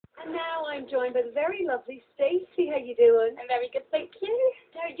I'm joined by the very lovely Stacey. How you doing? I'm very good, thank you.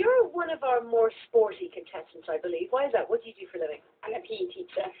 Now, you're one of our more sporty contestants, I believe. Why is that? What do you do for a living? I'm a PE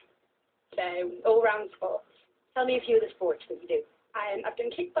teacher, so all-round sports. Tell me a few of the sports that you do. I've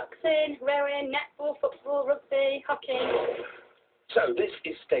done kickboxing, rowing, netball, football, rugby, hockey. So this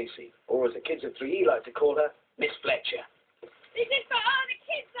is Stacey, or as the kids of 3E like to call her, Miss Fletcher. This is for all the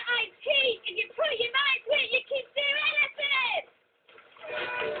kids that I teach. If you put your mind to it, you can do anything.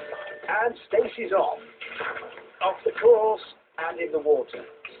 And Stacey's off the course and in the water.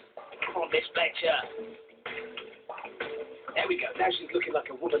 Come on, Miss Fletcher. There we go. Now she's looking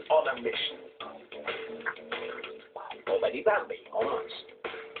like a woman on a mission. Or maybe Bambi on ice.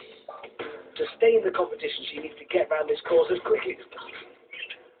 To stay in the competition, she needs to get round this course as quickly as possible.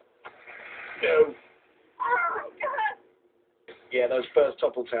 No. Oh, my God. Yeah, those first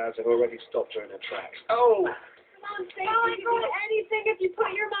topple towers have already stopped her in her tracks. Oh! Come on, Stacey, you can do anything if you put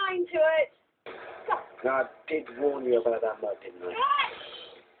your mind to it. Now, I did warn you about that mud, didn't I?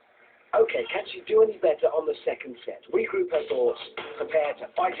 Okay, can she do any better on the second set? Regroup her thoughts, prepare to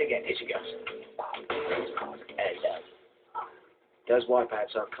fight again. Here she goes. Hello. Those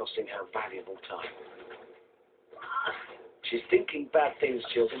wipeouts are costing her valuable time. She's thinking bad things,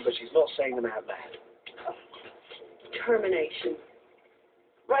 children, but she's not saying them out loud. Determination.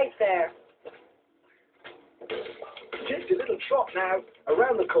 Right there. Just a little trot now,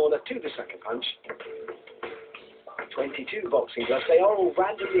 around the corner to the sucker punch. 22 boxing gloves. They are all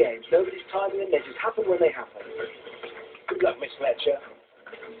randomly aimed. Nobody's timing them. They just happen when they happen. Good luck, Miss Fletcher.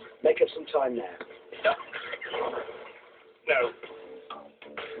 Make up some time now. No.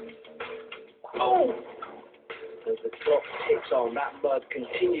 Oh! As the clock ticks on, that mud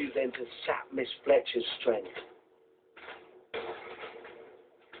continues then to sap Miss Fletcher's strength.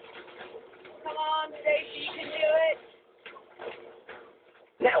 Come on, Stacey, you can do it.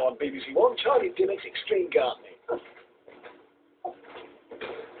 Now on BBC One, Charlie Dimmock's Extreme Gardening.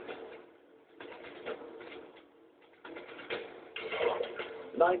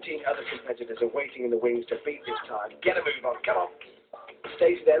 19 other competitors are waiting in the wings to beat this time. Get a move on, come on.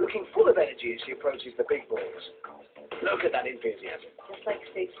 Stacey there looking full of energy as she approaches the big balls. Look at that enthusiasm. Just like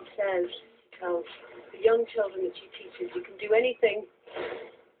Stacey says, tells the young children that she teaches, you can do anything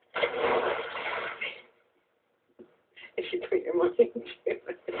if you put your mind to it.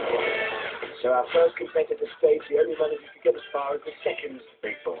 So our first competitor, Stacey, only manages to get as far as the second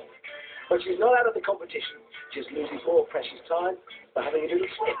big ball. But she's not out of the competition, just losing more precious time by having a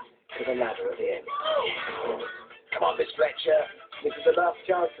little slip to the ladder at the end. Come on, Miss Fletcher. This is the last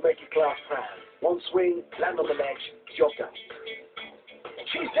chance to make your class proud. One swing, land on the ledge, job done.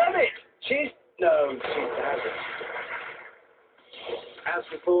 She's done it! No, she hasn't. As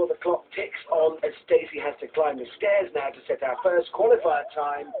before, the clock ticks on as Stacey has to climb the stairs now to set our first qualifier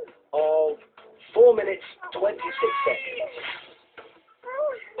time of 4 minutes, 26 seconds.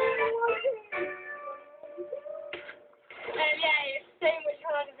 Yeah, it's so much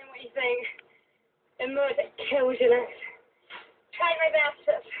harder than what you think. The mud kills your legs. Try my best,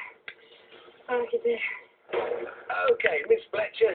 that's all I can do. Okay, Miss Fletcher,